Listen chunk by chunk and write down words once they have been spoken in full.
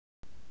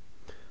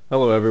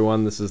Hello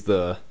everyone, this is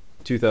the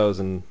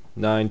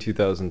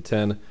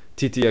 2009-2010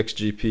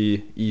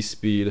 TTXGP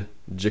E-Speed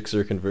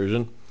GSXR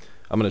conversion.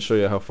 I'm going to show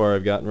you how far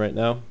I've gotten right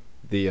now.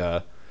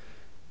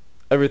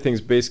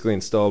 Everything's basically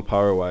installed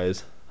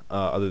power-wise,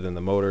 other than the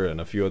motor and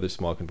a few other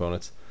small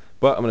components.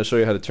 But I'm going to show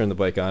you how to turn the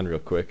bike on real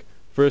quick.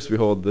 First we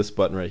hold this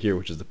button right here,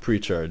 which is the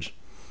pre-charge.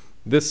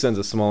 This sends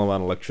a small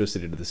amount of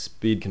electricity to the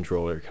speed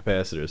controller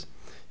capacitors.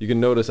 You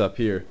can notice up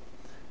here,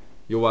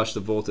 you'll watch the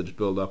voltage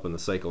build up in the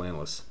cycle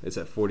analyst. It's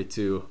at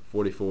 42,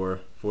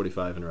 44,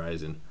 45 and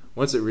rising.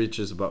 Once it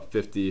reaches about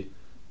 50,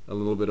 a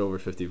little bit over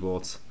 50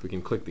 volts, we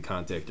can click the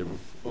contactor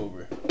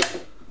over.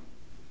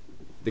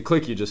 The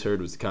click you just heard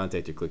was the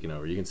contactor clicking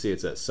over. You can see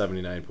it's at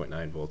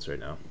 79.9 volts right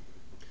now.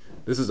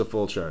 This is a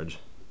full charge.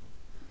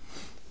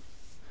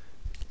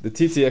 The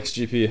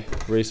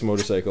TTXGP race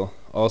motorcycle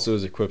also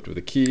is equipped with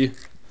a key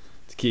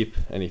to keep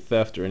any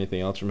theft or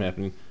anything else from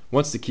happening.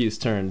 Once the key is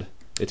turned,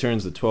 it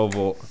turns the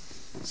 12-volt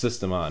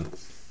system on.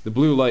 The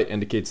blue light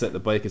indicates that the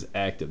bike is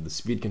active, the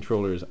speed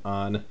controller is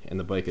on, and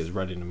the bike is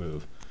ready to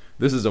move.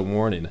 This is a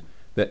warning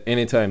that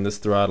anytime this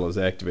throttle is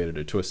activated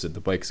or twisted,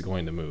 the bike's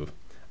going to move.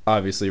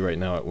 Obviously right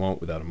now it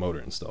won't without a motor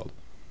installed.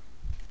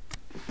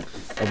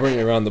 I'll bring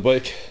you around the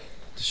bike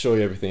to show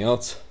you everything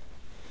else.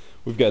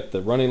 We've got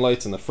the running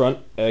lights in the front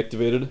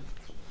activated.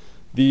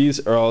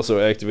 These are also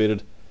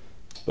activated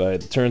by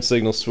the turn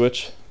signal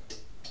switch.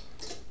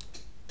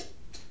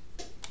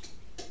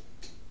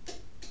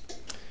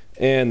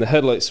 And the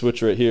headlight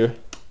switch right here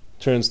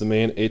turns the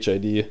main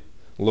HID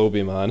low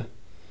beam on,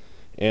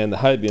 and the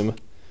high beam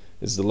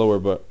is the lower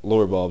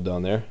bulb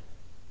down there.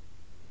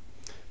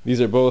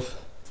 These are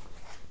both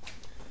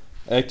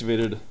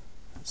activated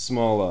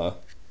small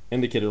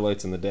indicator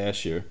lights in the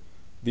dash here.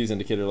 These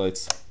indicator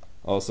lights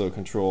also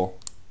control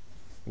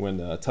when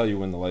tell you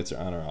when the lights are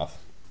on or off.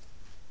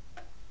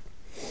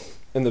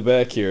 In the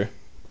back here,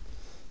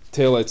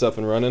 tail lights up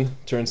and running,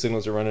 turn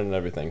signals are running, and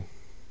everything.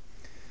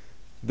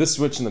 This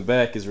switch in the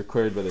back is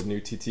required by the new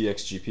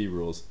TTXGP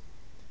rules.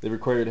 They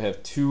require you to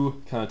have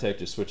two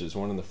contactor switches,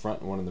 one in the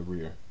front and one in the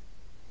rear.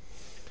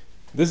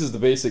 This is the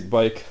basic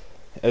bike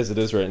as it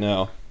is right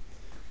now.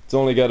 It's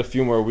only got a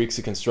few more weeks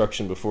of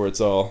construction before it's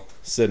all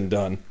said and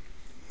done.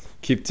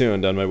 Keep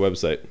tuned on my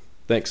website.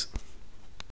 Thanks.